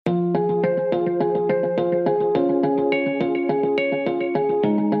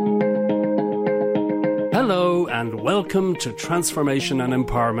and welcome to Transformation and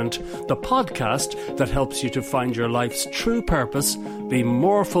Empowerment, the podcast that helps you to find your life's true purpose, be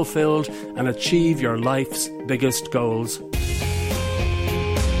more fulfilled, and achieve your life's biggest goals.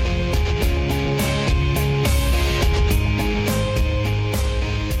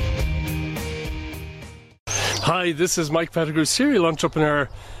 Hi, this is Mike Pettigrew, serial entrepreneur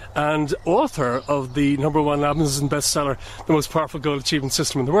and author of the #1 Amazon bestseller, The Most Powerful Goal Achievement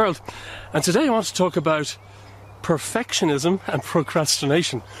System in the World. And today I want to talk about perfectionism and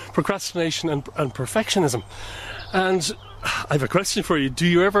procrastination. Procrastination and perfectionism. And I have a question for you. Do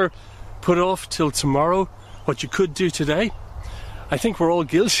you ever put off till tomorrow what you could do today? I think we're all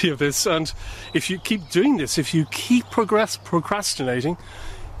guilty of this, and if you keep doing this, if you keep procrastinating,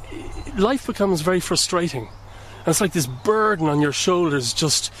 life becomes very frustrating. And it's like this burden on your shoulders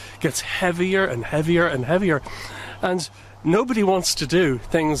just gets heavier and heavier and heavier. And nobody wants to do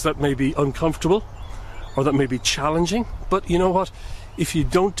things that may be uncomfortable or that may be challenging. But you know what? If you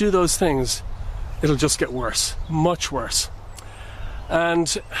don't do those things, it'll just get worse, much worse.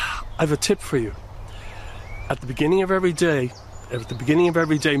 And I have a tip for you. At the beginning of every day,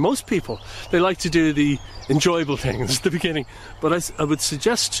 most people, they like to do the enjoyable things at the beginning. But I would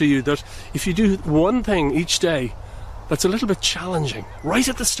suggest to you that if you do one thing each day that's a little bit challenging, right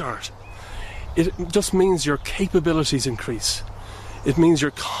at the start, it just means your capabilities increase. It means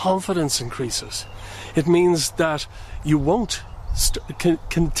your confidence increases. It means that you won't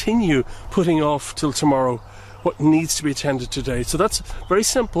continue putting off till tomorrow what needs to be attended today. So that's very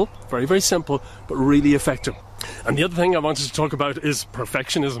simple, very, very simple, but really effective. And the other thing I wanted to talk about is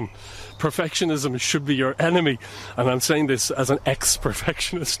perfectionism. Perfectionism should be your enemy. And I'm saying this as an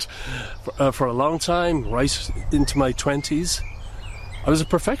ex-perfectionist. For a long time, right into my 20s, I was a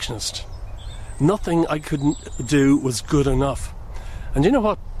perfectionist. Nothing I could do was good enough. And you know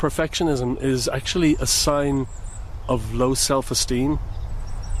what? Perfectionism is actually a sign of low self-esteem,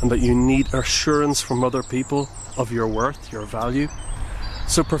 and that you need assurance from other people of your worth, your value.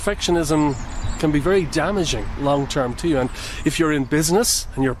 So perfectionism can be very damaging long-term to you. And if you're in business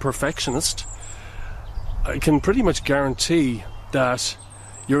and you're a perfectionist, I can pretty much guarantee that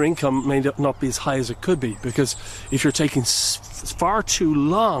your income may not be as high as it could be, because if you're taking far too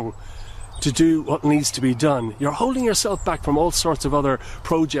long to do what needs to be done, you're holding yourself back from all sorts of other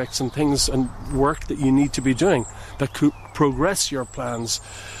projects and things and work that you need to be doing that could progress your plans.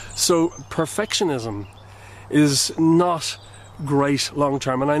 So perfectionism is not great long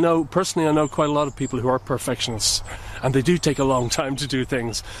term. And I know quite a lot of people who are perfectionists, and they do take a long time to do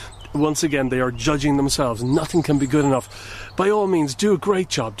things. Once again, they are judging themselves. Nothing can be good enough. By all means, do a great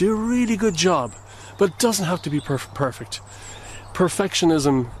job, do a really good job, but it doesn't have to be perfect.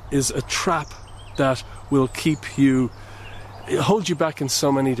 Perfectionism is a trap that will hold you back in so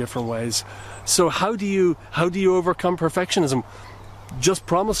many different ways. So how do you overcome perfectionism? Just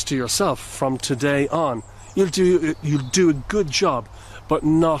promise to yourself from today on, you'll do a good job, but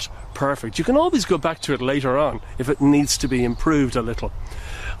not perfect. You can always go back to it later on if it needs to be improved a little.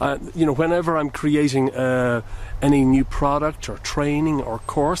 Whenever I'm creating any new product or training or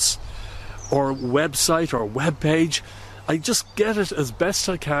course or website or web page, I just get it as best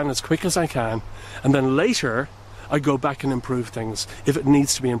I can, as quick as I can, and then later I go back and improve things if it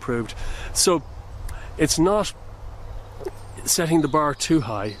needs to be improved. So it's not setting the bar too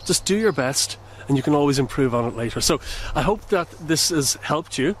high. Just do your best, and you can always improve on it later. So I hope that this has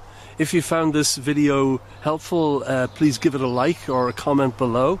helped you. If you found this video helpful, please give it a like or a comment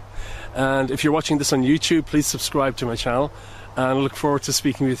below. And if you're watching this on YouTube, please subscribe to my channel. And I look forward to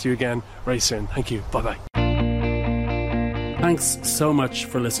speaking with you again very soon. Thank you. Bye-bye. Thanks so much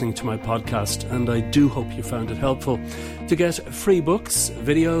for listening to my podcast, and I do hope you found it helpful. To get free books,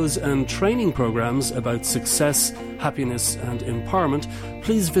 videos, and training programs about success, happiness, and empowerment,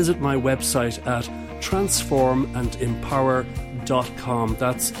 please visit my website at transformandempower.com.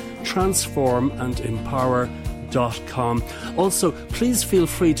 That's transformandempower.com. Also, please feel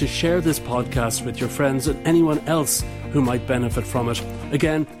free to share this podcast with your friends and anyone else who might benefit from it.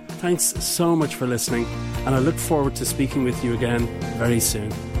 Again, thanks so much for listening, and I look forward to speaking with you again very soon.